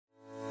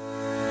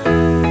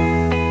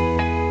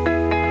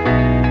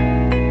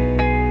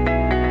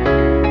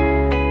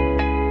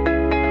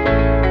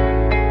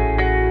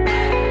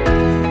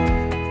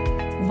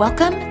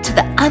Welcome to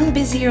the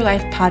Unbusy Your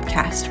Life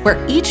podcast,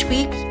 where each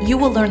week you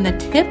will learn the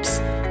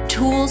tips,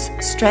 tools,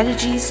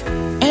 strategies,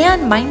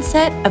 and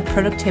mindset of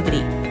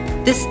productivity.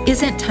 This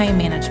isn't time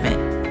management.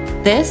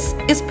 This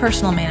is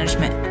personal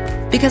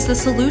management, because the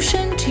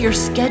solution to your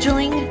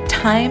scheduling,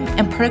 time,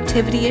 and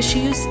productivity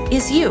issues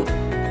is you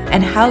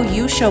and how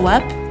you show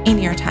up in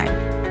your time.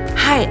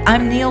 Hi,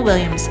 I'm Neil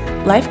Williams,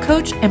 life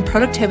coach and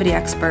productivity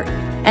expert,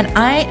 and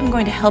I am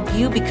going to help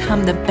you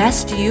become the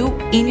best you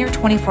in your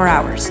 24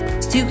 hours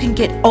so you can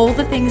get all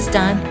the things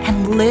done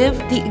and live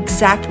the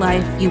exact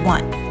life you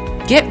want.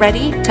 Get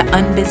ready to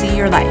unbusy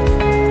your life.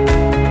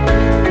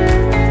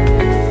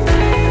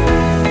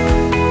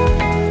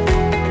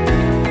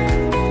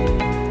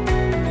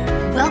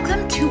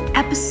 Welcome to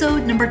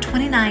episode number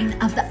 29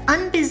 of the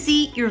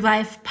Unbusy Your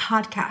Life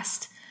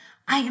podcast.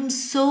 I am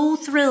so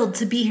thrilled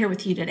to be here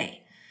with you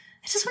today.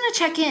 I just want to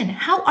check in.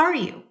 How are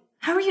you?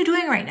 How are you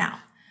doing right now?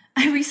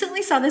 I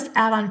recently saw this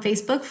ad on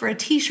Facebook for a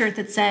t-shirt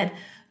that said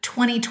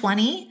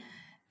 2020,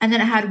 and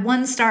then it had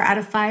 1 star out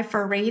of 5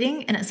 for a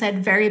rating, and it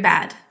said very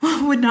bad.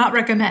 Would not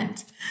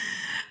recommend.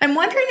 I'm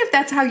wondering if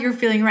that's how you're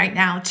feeling right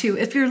now too.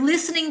 If you're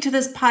listening to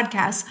this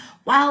podcast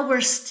while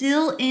we're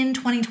still in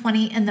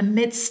 2020 in the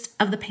midst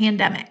of the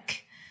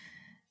pandemic.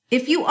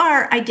 If you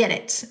are, I get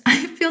it.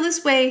 I feel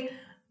this way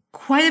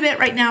quite a bit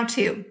right now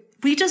too.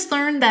 We just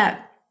learned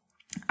that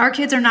our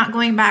kids are not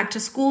going back to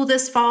school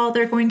this fall.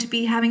 They're going to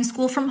be having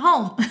school from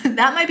home.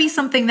 That might be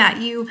something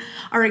that you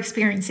are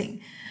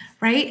experiencing,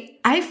 right?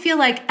 I feel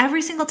like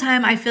every single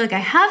time I feel like I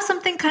have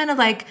something kind of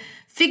like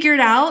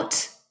figured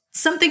out,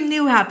 something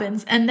new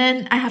happens, and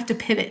then I have to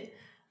pivot.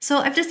 So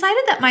I've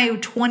decided that my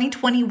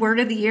 2020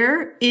 word of the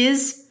year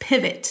is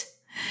pivot.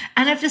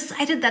 And I've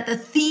decided that the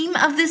theme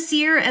of this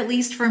year, at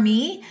least for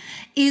me,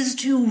 is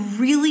to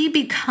really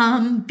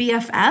become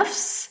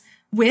BFFs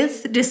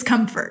with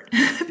discomfort,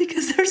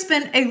 because there's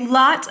been a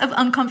lot of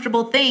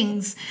uncomfortable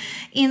things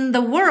in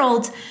the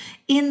world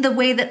in the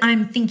way that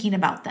I'm thinking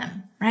about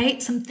them,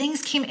 right? Some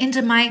things came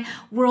into my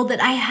world that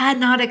I had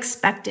not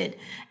expected.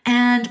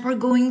 And we're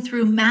going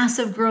through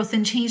massive growth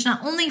and change,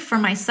 not only for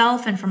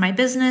myself and for my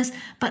business,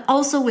 but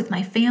also with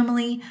my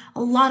family.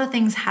 A lot of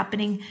things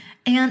happening.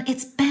 And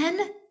it's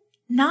been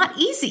not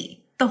easy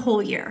the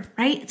whole year,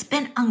 right? It's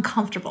been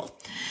uncomfortable.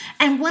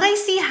 And what I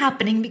see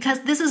happening,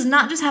 because this is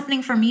not just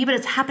happening for me, but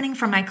it's happening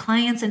for my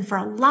clients and for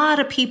a lot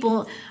of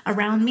people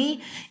around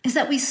me, is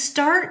that we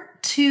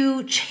start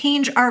to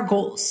change our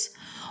goals,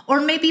 or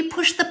maybe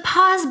push the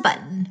pause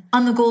button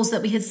on the goals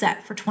that we had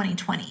set for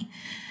 2020.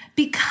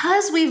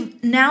 Because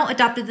we've now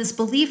adopted this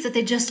belief that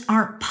they just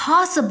aren't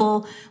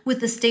possible with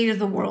the state of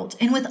the world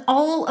and with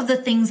all of the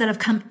things that have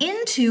come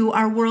into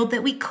our world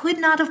that we could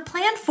not have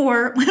planned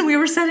for when we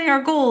were setting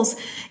our goals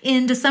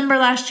in December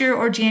last year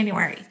or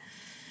January.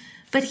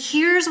 But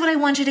here's what I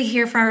want you to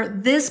hear for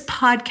this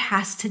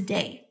podcast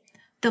today.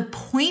 The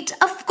point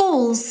of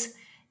goals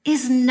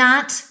is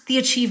not the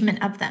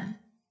achievement of them.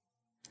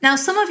 Now,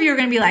 some of you are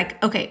going to be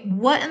like, okay,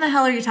 what in the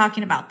hell are you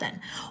talking about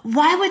then?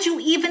 Why would you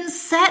even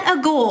set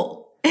a goal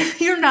if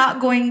you're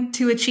not going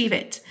to achieve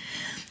it?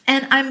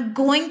 And I'm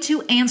going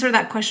to answer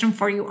that question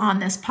for you on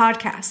this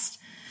podcast.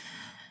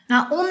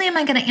 Not only am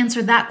I going to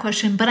answer that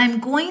question, but I'm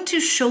going to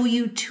show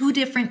you 2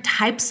 different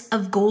types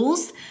of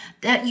goals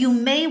that you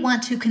may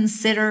want to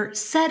consider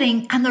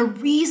setting and the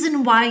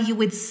reason why you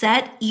would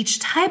set each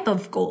type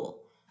of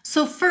goal.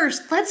 So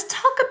first, let's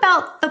talk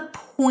about the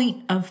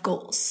point of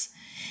goals.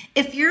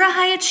 If you're a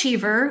high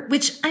achiever,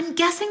 which I'm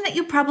guessing that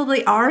you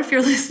probably are if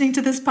you're listening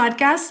to this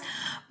podcast,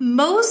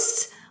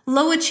 most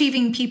low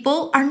achieving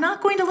people are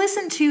not going to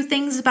listen to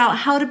things about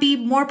how to be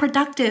more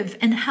productive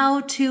and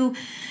how to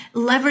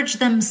leverage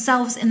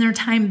themselves in their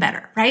time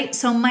better, right?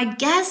 So my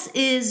guess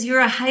is you're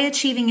a high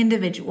achieving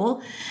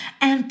individual,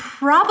 and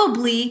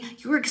probably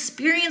your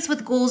experience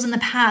with goals in the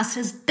past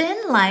has been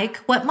like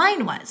what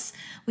mine was.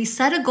 We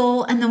set a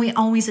goal and then we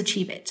always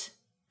achieve it.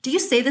 Do you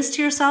say this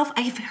to yourself?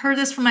 I've heard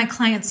this from my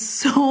clients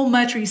so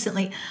much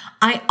recently.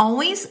 I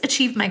always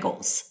achieve my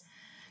goals.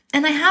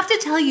 And I have to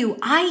tell you,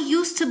 I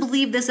used to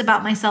believe this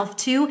about myself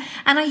too.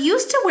 And I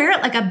used to wear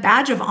it like a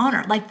badge of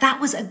honor. Like that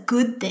was a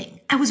good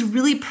thing. I was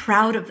really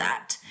proud of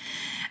that.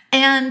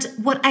 And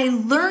what I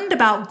learned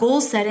about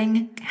goal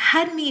setting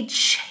had me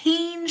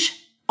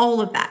change all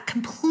of that,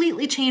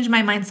 completely change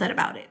my mindset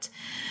about it.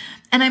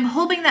 And I'm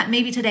hoping that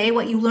maybe today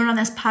what you learn on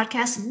this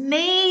podcast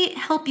may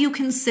help you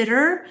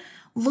consider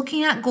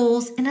looking at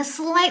goals in a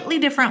slightly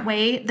different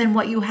way than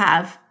what you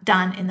have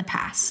done in the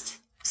past.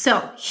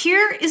 So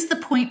here is the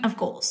point of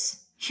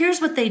goals.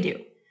 Here's what they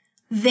do.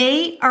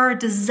 They are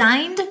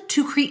designed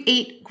to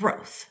create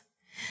growth.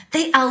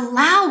 They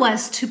allow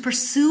us to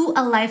pursue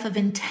a life of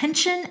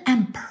intention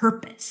and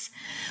purpose.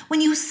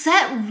 When you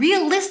set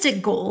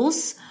realistic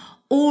goals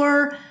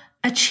or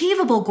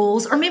achievable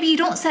goals, or maybe you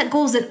don't set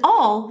goals at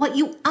all, what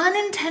you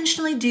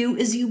unintentionally do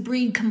is you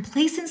breed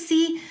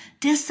complacency,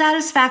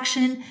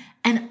 dissatisfaction,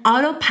 and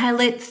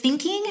autopilot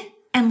thinking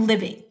and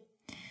living.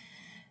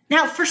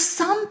 Now, for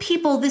some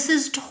people, this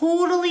is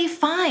totally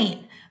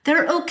fine.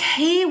 They're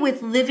okay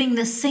with living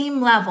the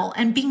same level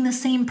and being the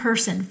same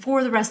person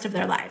for the rest of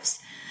their lives.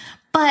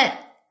 But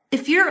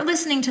if you're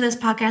listening to this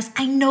podcast,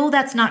 I know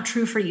that's not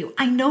true for you.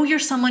 I know you're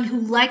someone who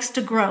likes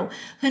to grow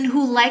and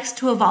who likes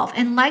to evolve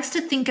and likes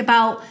to think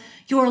about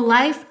your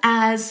life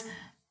as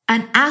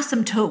an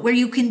asymptote where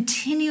you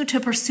continue to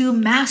pursue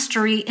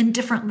mastery in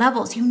different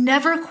levels. You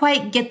never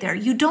quite get there.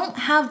 You don't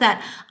have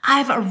that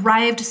I've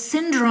arrived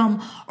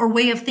syndrome or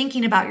way of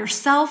thinking about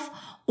yourself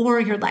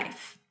or your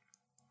life.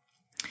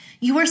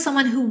 You are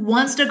someone who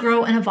wants to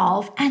grow and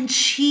evolve and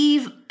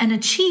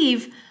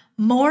achieve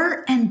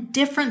more and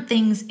different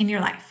things in your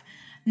life,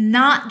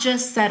 not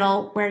just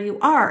settle where you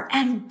are.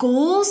 And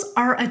goals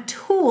are a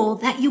tool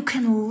that you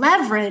can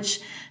leverage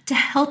to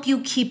help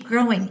you keep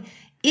growing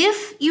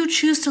if you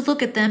choose to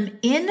look at them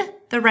in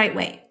the right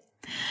way.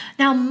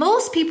 Now,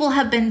 most people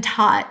have been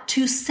taught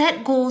to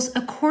set goals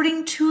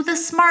according to the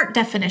SMART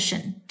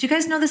definition. Do you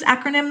guys know this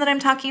acronym that I'm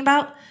talking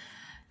about?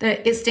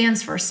 It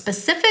stands for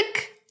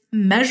specific,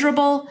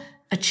 measurable,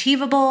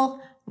 achievable,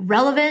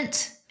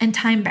 relevant, and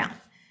time-bound.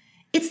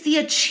 It's the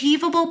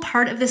achievable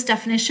part of this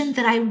definition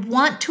that I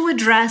want to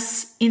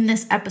address in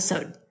this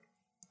episode.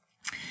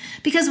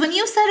 Because when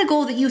you set a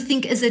goal that you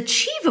think is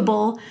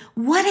achievable,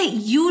 what it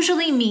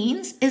usually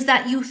means is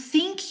that you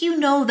think you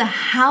know the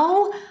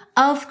how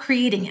of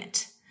creating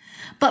it.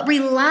 But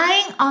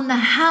relying on the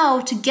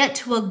how to get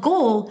to a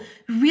goal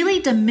really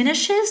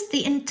diminishes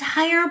the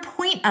entire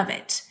point of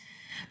it.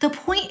 The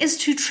point is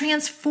to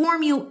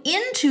transform you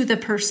into the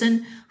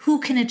person who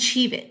can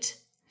achieve it.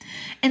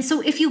 And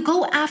so if you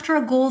go after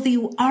a goal that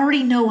you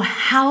already know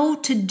how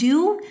to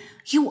do,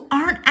 you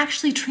aren't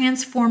actually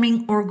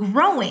transforming or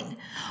growing,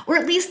 or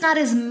at least not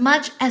as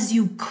much as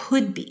you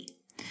could be.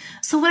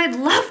 So what I'd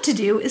love to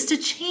do is to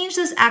change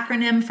this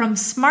acronym from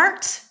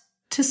SMART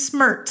to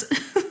SMIRT.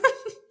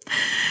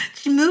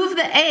 Move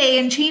the A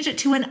and change it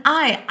to an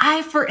I.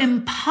 I for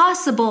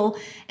impossible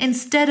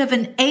instead of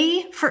an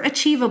A for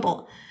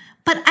achievable.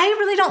 But I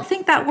really don't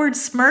think that word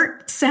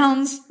SMIRT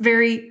sounds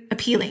very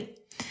appealing.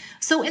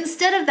 So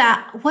instead of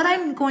that, what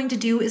I'm going to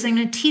do is I'm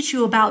going to teach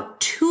you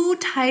about two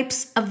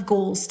types of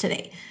goals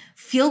today: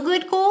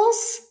 feel-good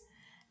goals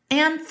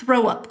and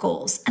throw-up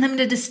goals. And I'm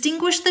going to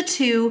distinguish the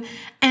two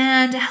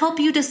and help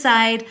you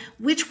decide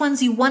which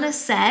ones you want to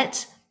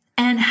set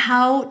and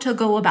how to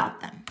go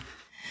about them.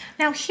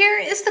 Now, here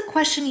is the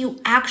question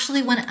you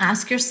actually want to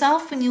ask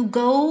yourself when you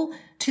go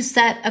to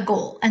set a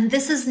goal. And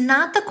this is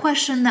not the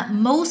question that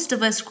most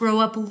of us grow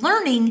up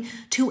learning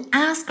to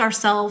ask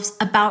ourselves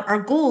about our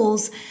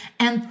goals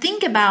and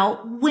think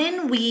about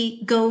when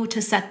we go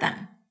to set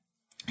them.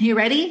 Are you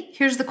ready?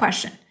 Here's the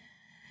question.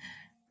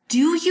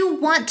 Do you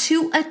want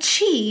to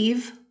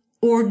achieve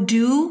or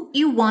do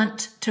you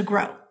want to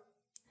grow?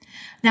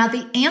 Now,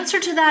 the answer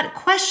to that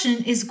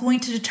question is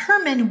going to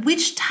determine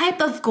which type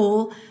of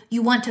goal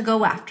you want to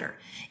go after.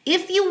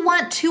 If you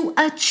want to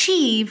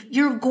achieve,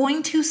 you're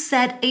going to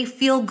set a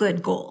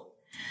feel-good goal.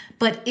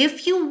 But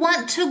if you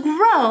want to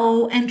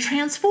grow and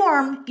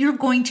transform, you're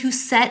going to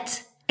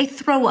set a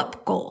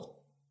throw-up goal.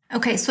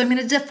 Okay, so I'm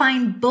going to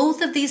define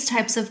both of these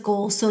types of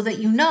goals so that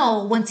you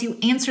know, once you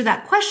answer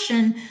that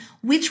question,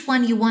 which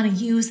one you want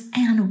to use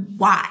and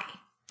why.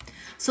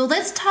 So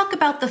let's talk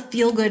about the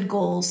feel-good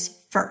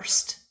goals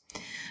first.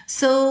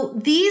 So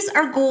these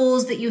are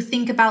goals that you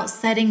think about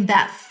setting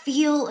that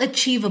feel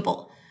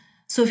achievable.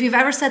 So if you've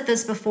ever said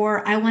this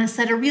before, I want to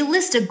set a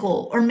realistic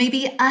goal or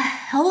maybe a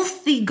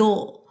healthy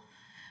goal.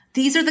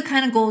 These are the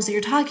kind of goals that you're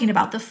talking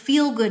about, the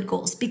feel-good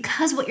goals,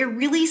 because what you're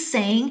really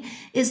saying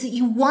is that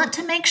you want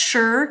to make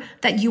sure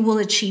that you will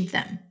achieve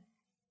them.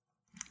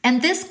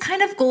 And this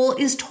kind of goal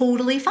is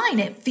totally fine.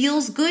 It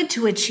feels good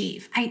to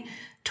achieve. I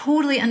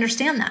totally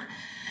understand that.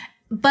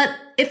 But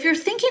if you're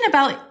thinking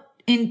about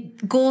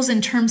goals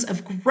in terms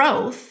of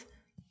growth,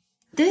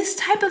 this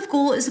type of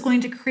goal is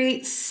going to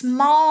create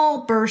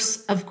small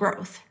bursts of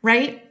growth,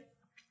 right?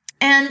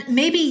 And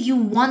maybe you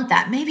want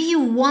that. Maybe you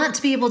want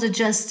to be able to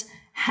just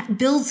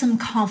build some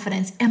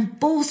confidence and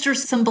bolster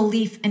some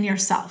belief in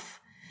yourself.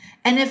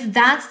 And if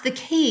that's the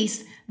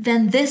case,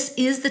 then this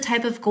is the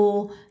type of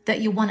goal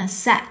that you want to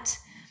set.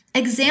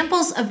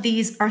 Examples of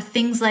these are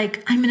things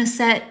like, I'm going to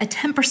set a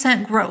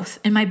 10% growth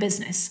in my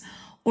business,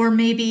 or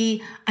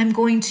maybe I'm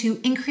going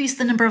to increase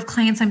the number of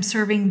clients I'm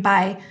serving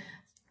by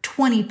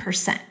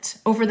 20%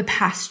 over the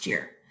past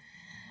year.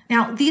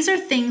 Now, these are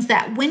things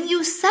that when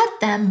you set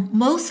them,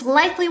 most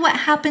likely what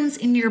happens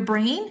in your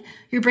brain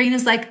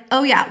is like,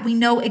 oh yeah, we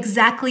know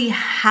exactly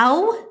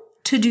how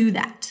to do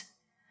that.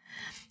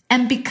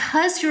 And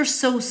because you're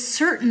so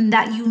certain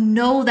that you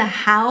know the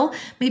how,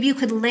 maybe you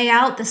could lay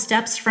out the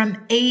steps from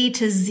A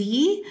to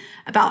Z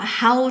about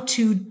how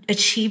to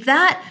achieve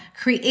that,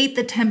 create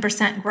the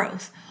 10%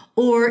 growth,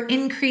 or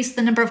increase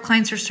the number of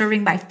clients you're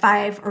serving by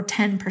 5 or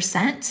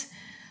 10%.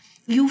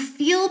 You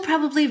feel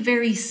probably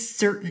very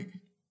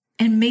certain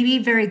and maybe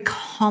very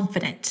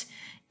confident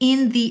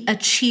in the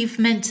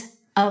achievement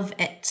of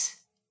it.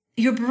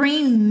 Your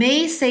brain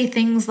may say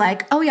things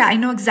like, oh yeah, I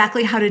know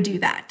exactly how to do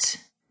that.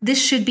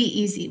 This should be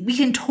easy. We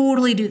can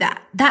totally do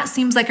that. That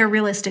seems like a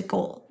realistic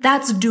goal.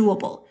 That's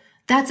doable.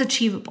 That's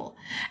achievable.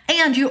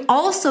 And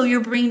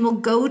your brain will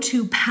go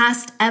to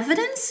past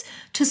evidence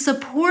to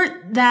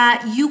support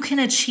that you can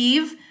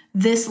achieve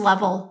this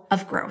level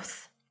of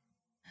growth.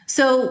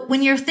 So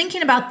when you're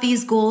thinking about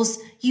these goals,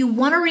 you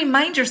want to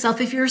remind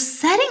yourself, if you're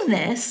setting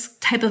this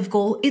type of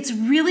goal, it's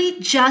really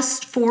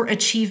just for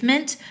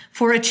achievement's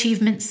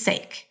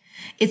sake.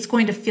 It's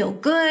going to feel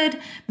good.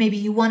 Maybe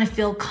you want to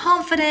feel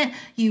confident.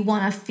 You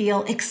want to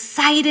feel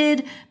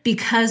excited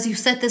because you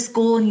set this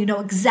goal and you know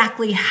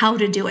exactly how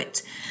to do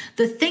it.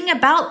 The thing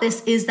about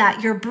this is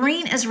that your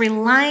brain is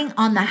relying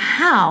on the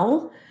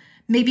how,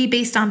 maybe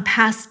based on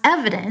past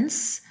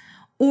evidence,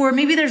 or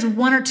maybe there's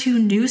one or two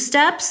new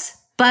steps,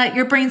 but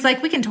your brain's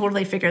like, we can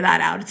totally figure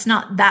that out. It's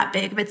not that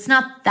big, but it's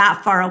not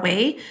that far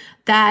away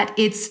that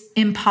it's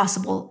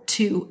impossible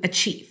to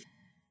achieve.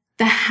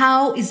 The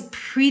how is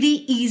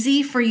pretty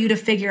easy for you to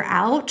figure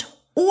out,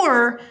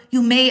 or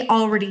you may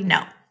already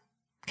know.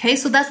 Okay,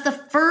 so that's the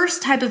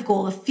first type of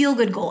goal, the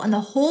feel-good goal. And the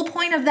whole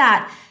point of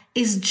that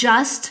is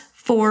just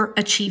for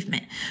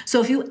achievement.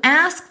 So if you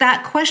ask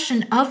that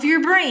question of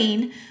your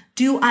brain,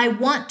 do I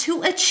want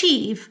to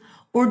achieve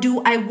or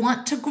do I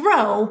want to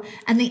grow?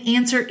 And the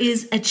answer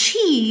is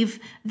achieve,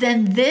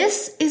 then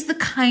this is the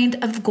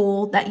kind of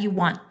goal that you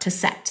want to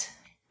set.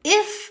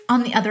 If,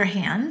 on the other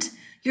hand,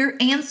 your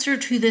answer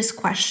to this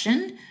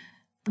question,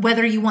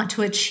 whether you want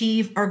to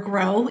achieve or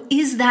grow,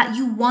 is that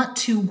you want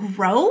to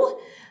grow,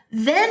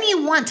 then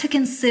you want to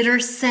consider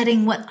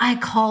setting what I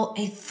call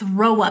a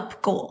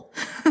throw-up goal,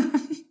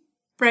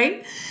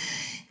 right?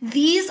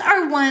 These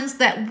are ones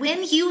that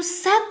when you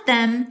set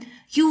them,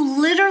 you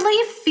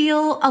literally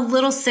feel a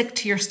little sick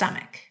to your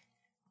stomach.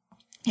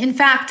 In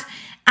fact,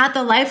 at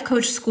the Life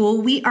Coach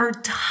School, we are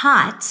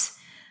taught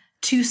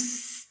to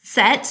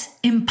set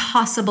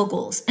impossible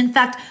goals. In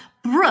fact,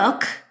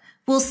 Brooke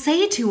will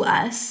say to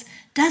us,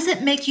 does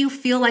it make you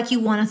feel like you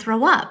want to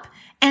throw up?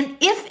 And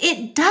if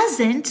it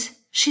doesn't,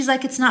 she's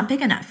like, it's not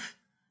big enough.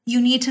 You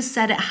need to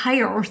set it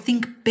higher or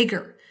think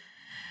bigger.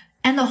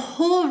 And the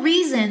whole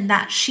reason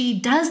that she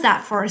does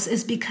that for us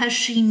is because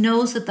she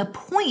knows that the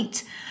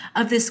point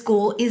of this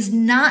goal is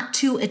not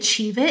to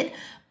achieve it,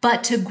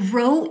 but to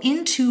grow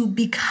into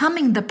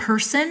becoming the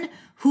person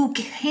who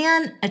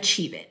can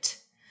achieve it.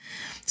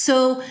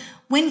 So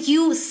when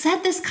you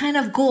set this kind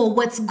of goal,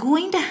 what's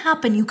going to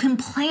happen, you can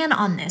plan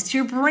on this.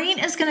 Your brain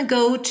is going to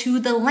go to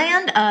the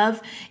land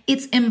of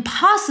it's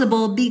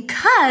impossible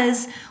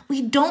because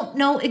we don't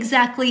know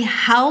exactly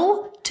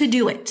how to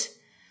do it.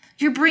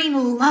 Your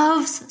brain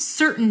loves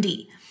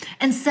certainty,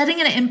 and setting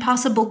an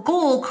impossible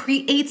goal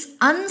creates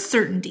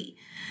uncertainty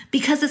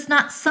because it's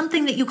not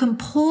something that you can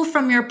pull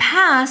from your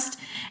past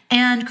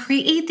and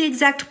create the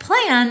exact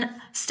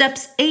plan,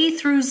 steps A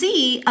through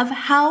Z, of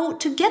how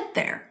to get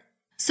there.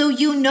 So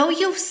you know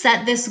you've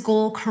set this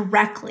goal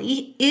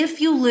correctly if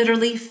you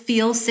literally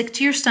feel sick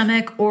to your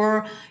stomach,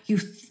 or you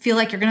feel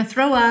like you're going to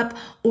throw up,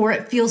 or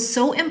it feels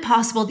so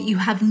impossible that you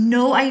have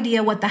no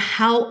idea what the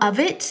how of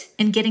it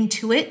and getting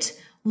to it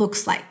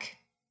looks like.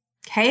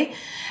 Okay?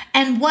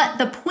 And what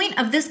the point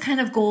of this kind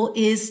of goal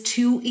is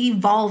to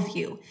evolve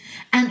you.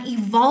 And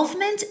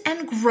evolvement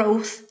and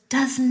growth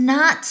does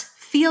not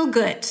feel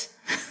good.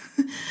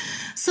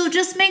 So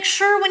just make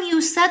sure when you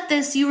set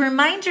this, you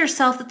remind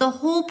yourself that the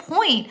whole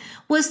point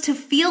was to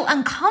feel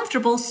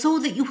uncomfortable so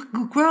that you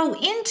could grow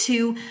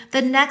into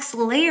the next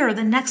layer,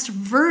 the next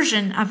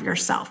version of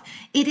yourself.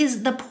 It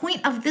is the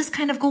point of this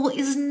kind of goal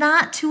is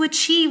not to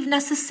achieve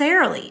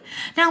necessarily.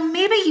 Now,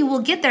 maybe you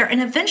will get there,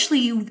 and eventually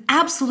you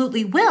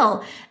absolutely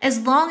will,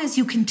 as long as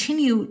you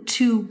continue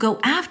to go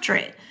after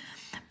it.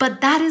 But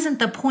that isn't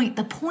the point.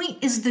 The point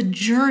is the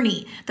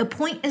journey. The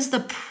point is the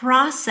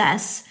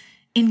process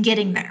in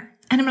getting there.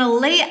 And I'm going to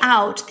lay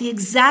out the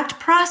exact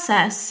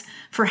process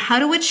for how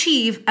to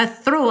achieve a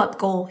throw-up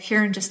goal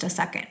here in just a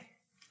second.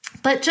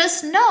 But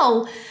just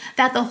know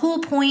that the whole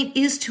point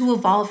is to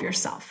evolve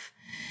yourself.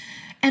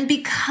 And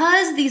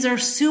because these are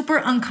super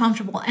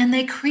uncomfortable and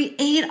they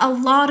create a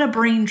lot of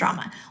brain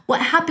drama, what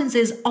happens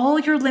is all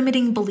your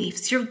limiting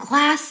beliefs, your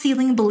glass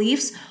ceiling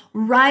beliefs,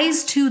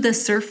 rise to the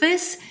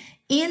surface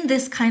in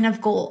this kind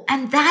of goal.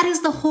 And that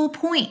is the whole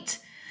point.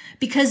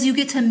 Because you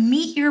get to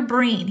meet your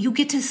brain. You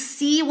get to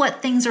see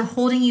what things are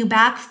holding you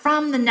back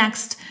from the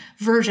next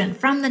version,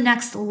 from the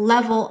next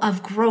level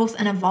of growth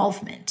and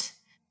involvement.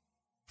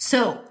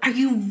 So, are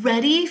you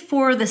ready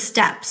for the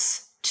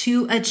steps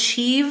to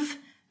achieve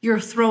your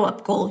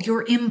throw-up goal,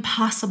 your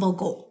impossible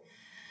goal?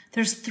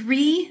 There's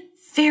 3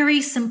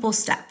 very simple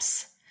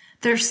steps.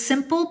 They're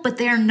simple, but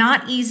they are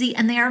not easy,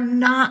 and they are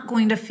not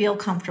going to feel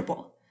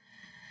comfortable.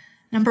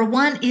 Number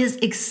 1 is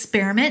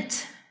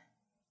experiment.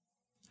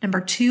 Number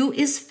 2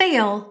 is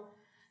fail.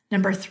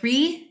 Number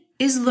 3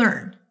 is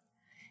learn.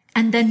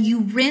 And then you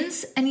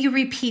rinse and you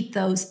repeat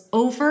those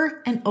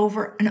over and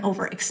over and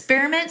over.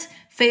 Experiment,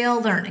 fail,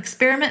 learn.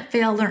 Experiment,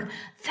 fail, learn.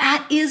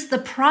 That is the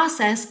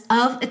process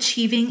of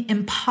achieving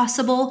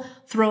impossible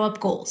throw-up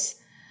goals.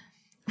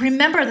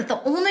 Remember that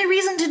the only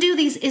reason to do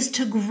these is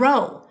to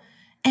grow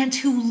and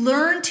to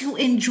learn to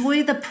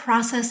enjoy the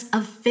process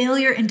of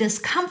failure and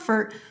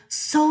discomfort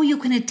so you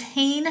can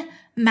attain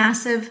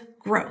massive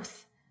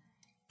growth.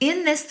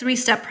 In this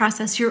 3-step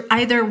process, you're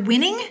either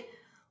winning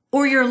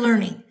or you're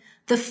learning.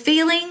 The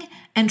failing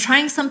and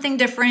trying something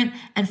different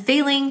and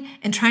failing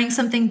and trying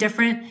something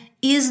different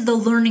is the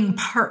learning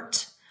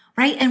part,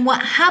 right? And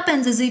what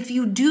happens is if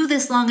you do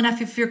this long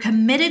enough, if you're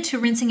committed to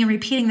rinsing and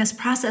repeating this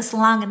process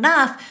long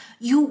enough,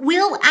 you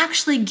will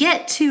actually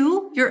get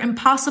to your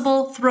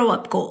impossible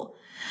throw-up goal.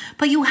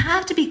 But you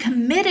have to be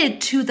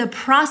committed to the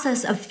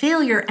process of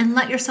failure and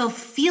let yourself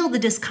feel the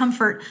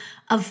discomfort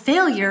of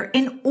failure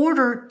in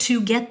order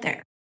to get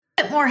there.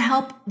 More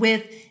help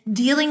with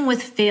dealing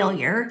with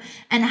failure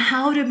and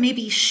how to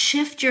maybe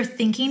shift your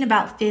thinking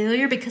about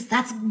failure, because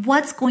that's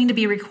what's going to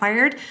be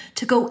required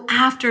to go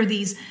after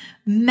these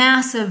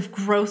massive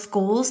growth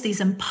goals,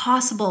 these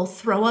impossible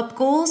throw-up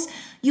goals.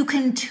 You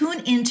can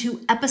tune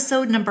into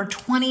episode number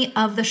 20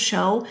 of the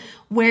show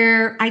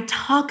where I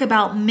talk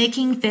about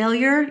making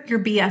failure your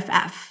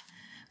BFF.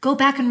 Go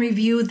back and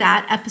review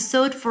that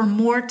episode for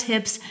more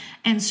tips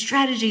and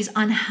strategies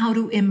on how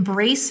to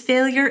embrace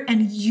failure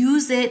and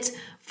use it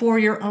for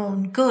your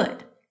own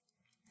good.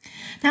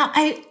 Now,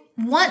 I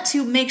want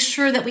to make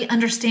sure that we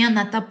understand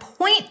that the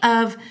point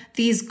of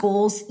these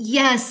goals,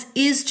 yes,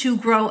 is to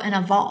grow and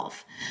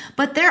evolve.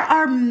 But there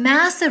are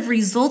massive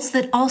results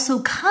that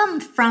also come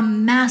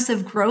from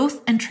massive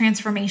growth and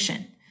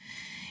transformation.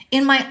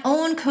 In my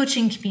own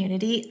coaching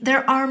community,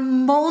 there are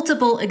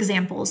multiple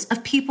examples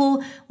of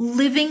people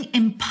living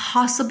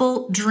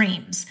impossible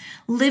dreams,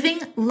 living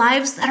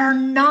lives that are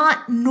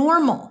not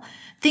normal.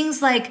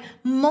 Things like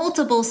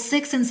multiple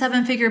 6- and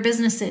 7-figure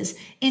businesses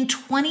in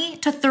 20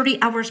 to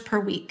 30 hours per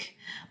week.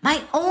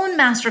 My own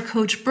master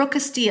coach, Brooke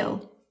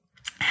Castillo,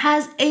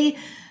 has a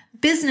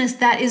business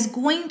that is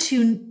going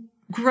to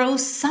grow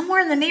somewhere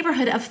in the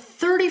neighborhood of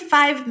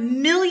 $35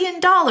 million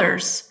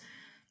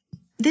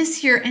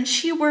this year, and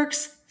she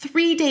works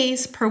 3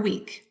 days per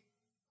week.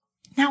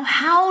 Now,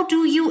 how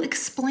do you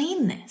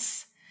explain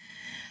this?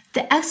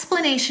 The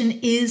explanation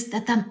is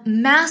that the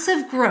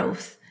massive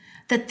growth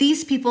that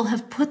these people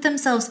have put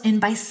themselves in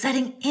by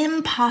setting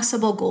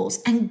impossible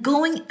goals and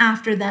going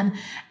after them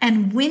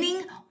and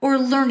winning or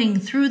learning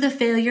through the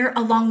failure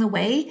along the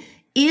way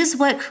is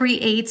what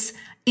creates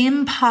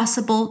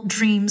impossible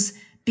dreams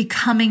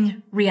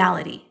becoming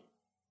reality.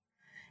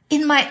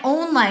 In my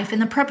own life, in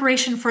the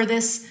preparation for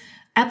this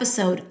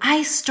episode,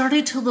 I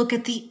started to look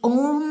at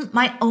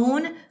my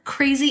own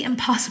crazy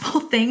impossible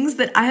things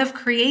that I have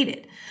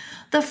created.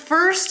 The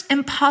first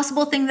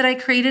impossible thing that I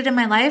created in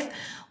my life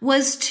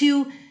was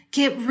to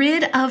get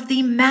rid of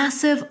the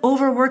massive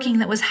overworking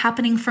that was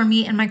happening for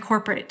me in my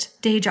corporate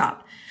day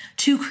job,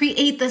 to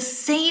create the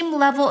same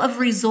level of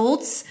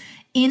results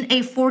in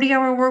a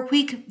 40-hour work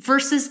week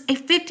versus a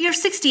 50 or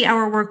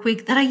 60-hour work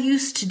week that I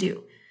used to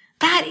do.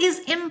 That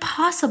is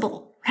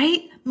impossible,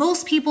 right?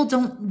 Most people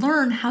don't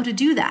learn how to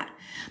do that.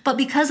 But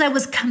because I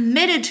was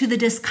committed to the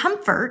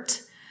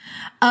discomfort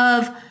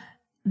of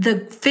the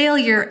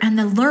failure and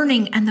the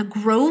learning and the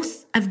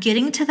growth of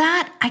getting to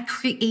that, I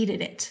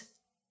created it.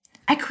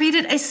 I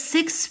created a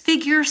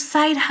 6-figure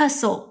side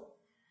hustle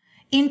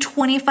in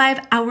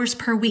 25 hours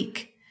per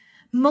week.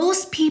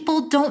 Most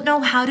people don't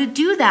know how to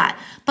do that,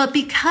 but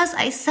because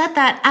I set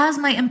that as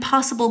my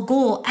impossible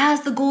goal,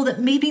 as the goal that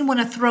made me want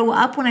to throw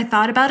up when I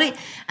thought about it,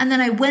 and then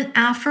I went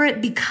after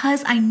it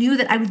because I knew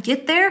that I would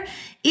get there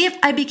if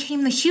I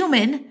became the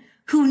human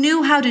who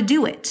knew how to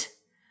do it.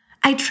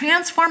 I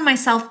transformed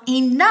myself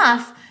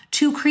enough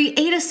to create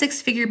a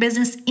 6-figure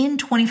business in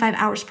 25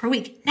 hours per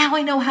week. Now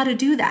I know how to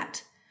do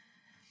that.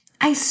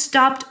 I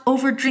stopped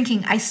over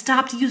drinking. I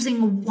stopped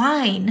using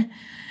wine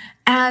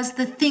as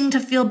the thing to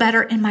feel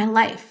better in my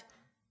life.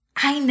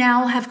 I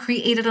now have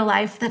created a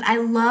life that I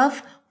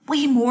love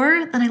way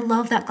more than I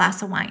love that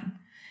glass of wine.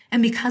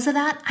 And because of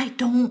that, I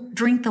don't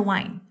drink the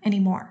wine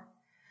anymore.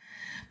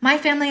 My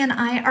family and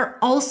I are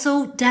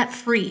also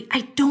debt-free.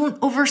 I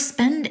don't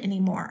overspend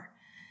anymore.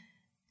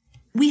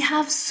 We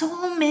have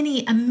so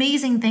many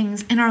amazing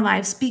things in our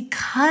lives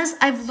because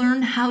I've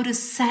learned how to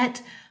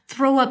set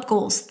throw-up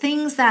goals,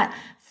 things that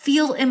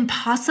feel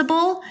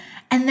impossible,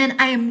 and then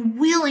I am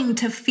willing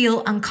to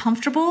feel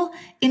uncomfortable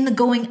in the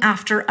going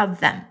after of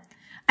them.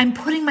 I'm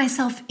putting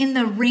myself in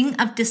the ring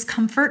of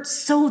discomfort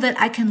so that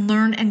I can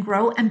learn and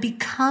grow and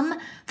become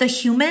the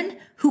human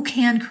who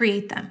can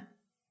create them.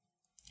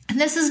 And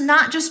this is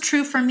not just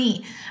true for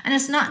me, and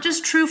it's not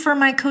just true for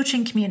my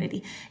coaching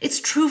community. It's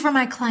true for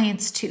my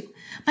clients too.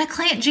 My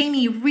client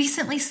Jamie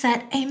recently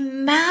set a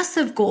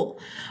massive goal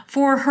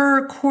for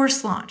her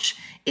course launch.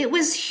 It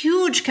was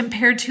huge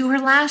compared to her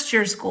last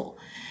year's goal.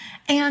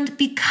 And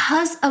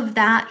because of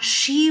that,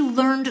 she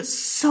learned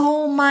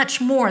so much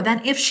more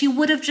than if she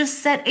would have just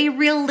set a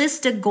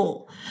realistic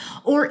goal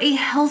or a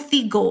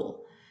healthy goal.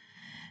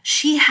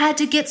 She had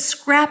to get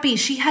scrappy.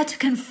 She had to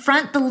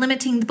confront the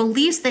limiting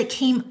beliefs that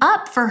came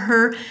up for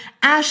her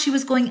as she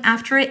was going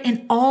after it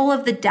and all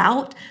of the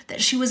doubt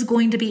that she was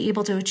going to be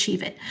able to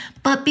achieve it.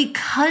 But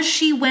because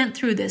she went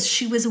through this,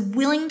 she was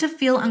willing to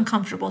feel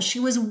uncomfortable.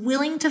 She was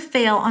willing to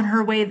fail on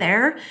her way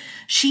there.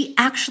 She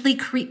actually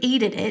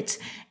created it.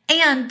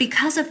 And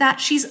because of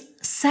that, she's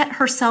set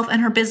herself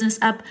and her business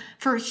up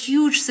for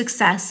huge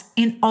success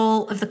in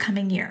all of the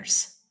coming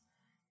years.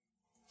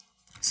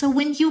 So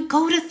when you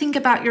go to think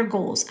about your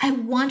goals, I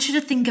want you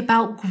to think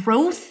about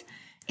growth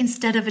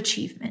instead of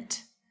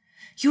achievement.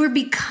 You are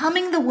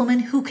becoming the woman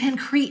who can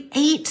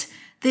create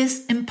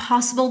this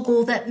impossible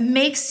goal that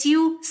makes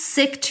you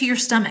sick to your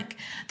stomach,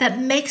 that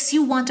makes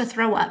you want to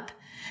throw up.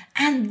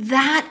 And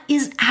that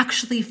is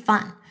actually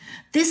fun.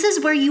 This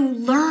is where you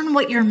learn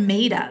what you're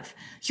made of.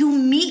 You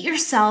meet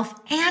yourself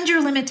and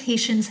your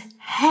limitations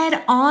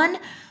head on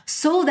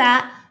so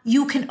that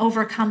you can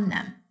overcome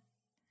them.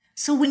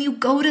 So when you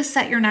go to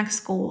set your next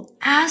goal,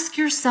 ask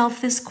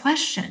yourself this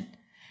question: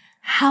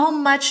 how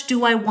much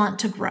do I want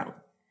to grow?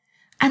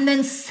 And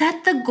then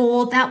set the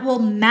goal that will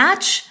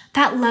match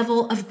that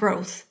level of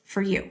growth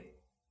for you.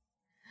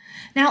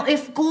 Now,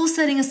 if goal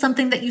setting is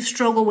something that you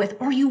struggle with,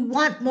 or you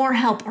want more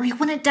help, or you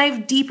want to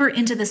dive deeper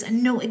into this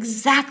and know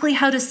exactly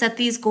how to set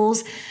these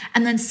goals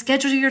and then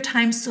schedule your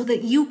time so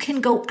that you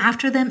can go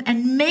after them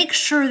and make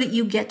sure that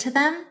you get to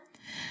them,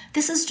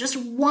 this is just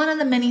one of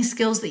the many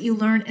skills that you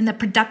learn in the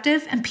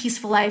Productive and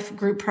Peaceful Life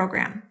group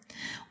program.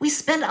 We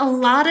spend a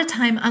lot of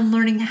time on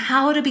learning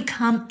how to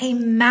become a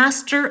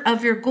master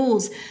of your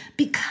goals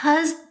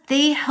because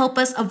they help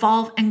us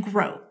evolve and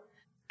grow.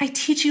 I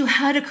teach you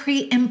how to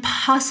create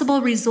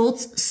impossible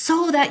results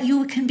so that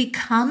you can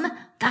become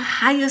the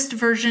highest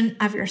version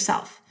of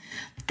yourself.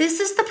 This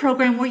is the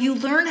program where you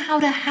learn how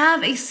to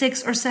have a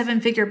 6 or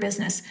 7 figure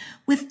business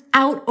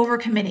without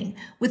overcommitting,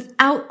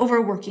 without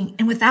overworking,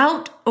 and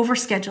without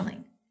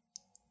overscheduling.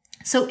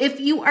 So if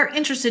you are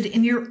interested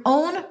in your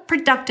own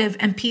productive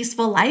and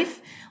peaceful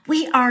life,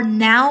 we are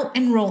now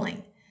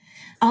enrolling.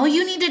 All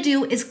you need to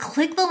do is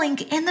click the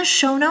link in the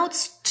show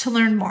notes to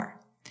learn more.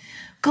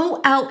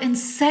 Go out and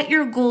set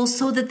your goals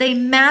so that they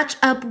match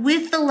up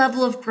with the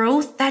level of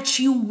growth that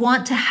you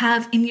want to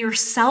have in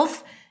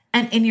yourself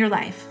and in your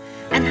life.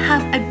 And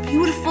have a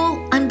beautiful,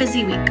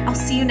 unbusy week. I'll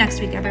see you next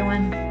week,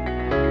 everyone.